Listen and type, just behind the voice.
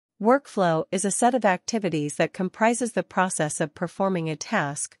Workflow is a set of activities that comprises the process of performing a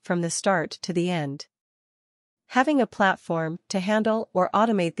task from the start to the end. Having a platform to handle or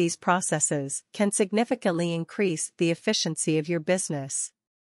automate these processes can significantly increase the efficiency of your business.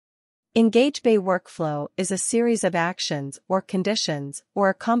 EngageBay workflow is a series of actions or conditions or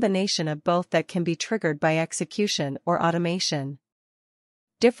a combination of both that can be triggered by execution or automation.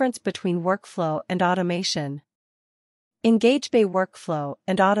 Difference between workflow and automation. EngageBay workflow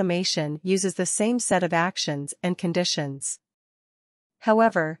and automation uses the same set of actions and conditions.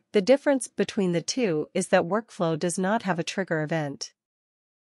 However, the difference between the two is that workflow does not have a trigger event.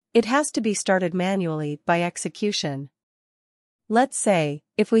 It has to be started manually by execution. Let's say,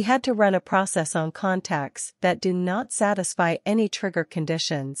 if we had to run a process on contacts that do not satisfy any trigger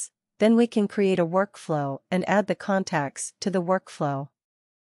conditions, then we can create a workflow and add the contacts to the workflow.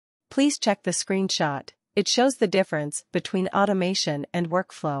 Please check the screenshot. It shows the difference between automation and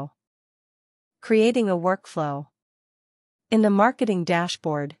workflow. Creating a workflow. In the marketing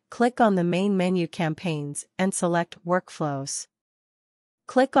dashboard, click on the main menu Campaigns and select Workflows.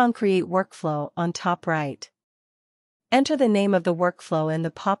 Click on Create Workflow on top right. Enter the name of the workflow in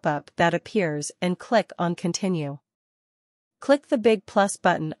the pop-up that appears and click on Continue. Click the big plus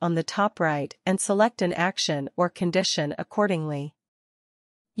button on the top right and select an action or condition accordingly.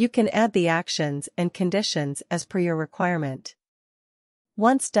 You can add the actions and conditions as per your requirement.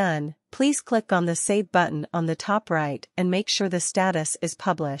 Once done, please click on the Save button on the top right and make sure the status is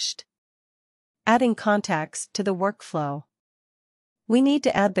published. Adding contacts to the workflow. We need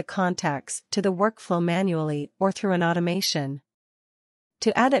to add the contacts to the workflow manually or through an automation.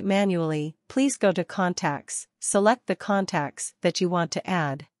 To add it manually, please go to Contacts, select the contacts that you want to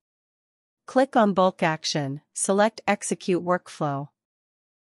add. Click on Bulk Action, select Execute Workflow.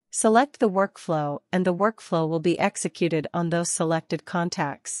 Select the workflow and the workflow will be executed on those selected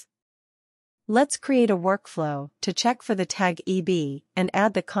contacts. Let's create a workflow to check for the tag EB and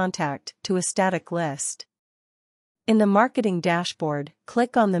add the contact to a static list. In the marketing dashboard,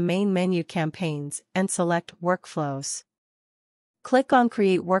 click on the main menu Campaigns and select Workflows. Click on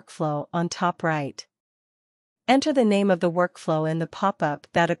Create Workflow on top right. Enter the name of the workflow in the pop-up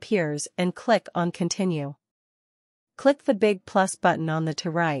that appears and click on Continue. Click the big plus button on the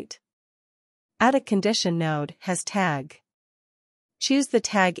right. Add a condition node has tag. Choose the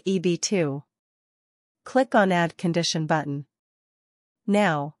tag EB2. Click on Add Condition button.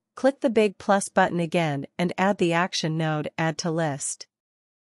 Now, click the big plus button again and add the action node Add to List.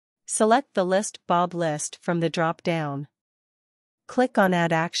 Select the List Bob list from the drop-down. Click on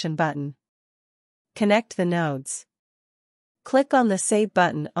Add Action button. Connect the nodes. Click on the Save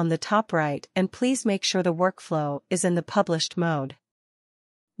button on the top right and please make sure the workflow is in the published mode.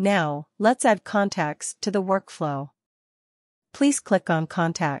 Now, let's add contacts to the workflow. Please click on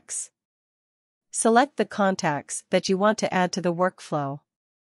Contacts. Select the contacts that you want to add to the workflow.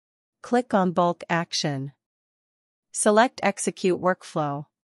 Click on Bulk Action. Select Execute Workflow.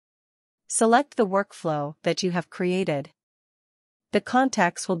 Select the workflow that you have created. The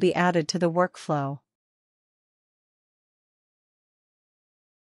contacts will be added to the workflow.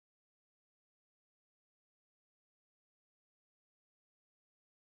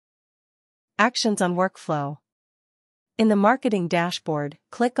 Actions on workflow. In the marketing dashboard,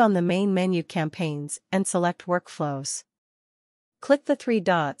 click on the main menu Campaigns and select Workflows. Click the three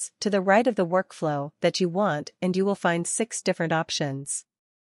dots to the right of the workflow that you want and you will find 6 different options.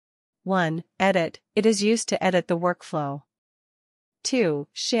 1. Edit. It is used to edit the workflow. 2.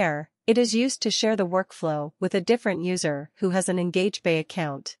 Share. It is used to share the workflow with a different user who has an EngageBay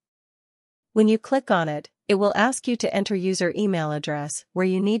account. When you click on it, it will ask you to enter user email address where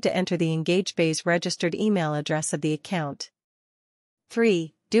you need to enter the EngageBay's registered email address of the account.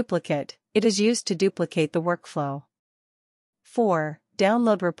 3. Duplicate. It is used to duplicate the workflow. 4.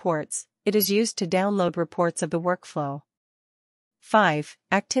 Download reports. It is used to download reports of the workflow. 5.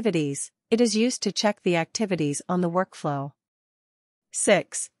 Activities. It is used to check the activities on the workflow.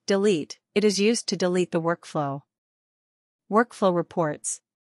 6. Delete. It is used to delete the workflow. Workflow reports.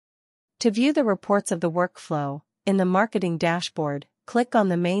 To view the reports of the workflow, in the marketing dashboard, click on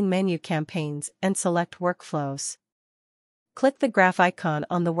the main menu Campaigns and select Workflows. Click the graph icon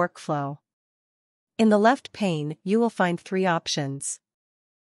on the workflow. In the left pane, you will find 3 options.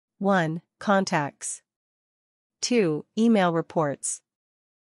 1. Contacts. 2. Email reports.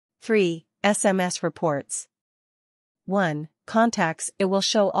 3. SMS reports. 1. Contacts. It will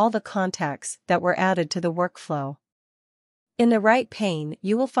show all the contacts that were added to the workflow. In the right pane,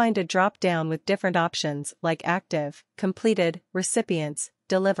 you will find a drop-down with different options like active, completed, recipients,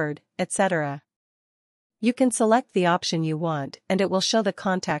 delivered, etc. You can select the option you want and it will show the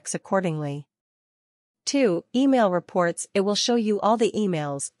contacts accordingly. 2. Email reports. It will show you all the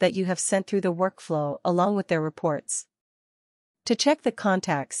emails that you have sent through the workflow along with their reports. To check the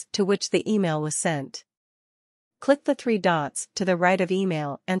contacts to which the email was sent, click the three dots to the right of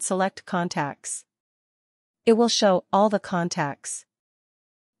email and select Contacts. It will show all the contacts.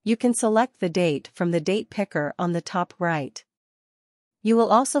 You can select the date from the date picker on the top right. You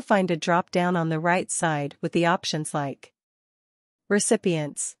will also find a drop-down on the right side with the options like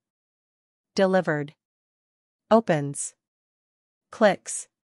Recipients, Delivered, Opens, Clicks.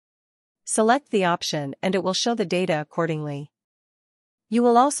 Select the option and it will show the data accordingly. You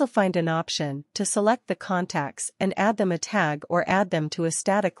will also find an option to select the contacts and add them a tag or add them to a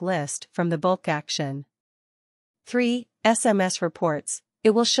static list from the bulk action. 3. SMS reports.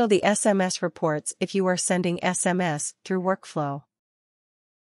 It will show the SMS reports if you are sending SMS through workflow.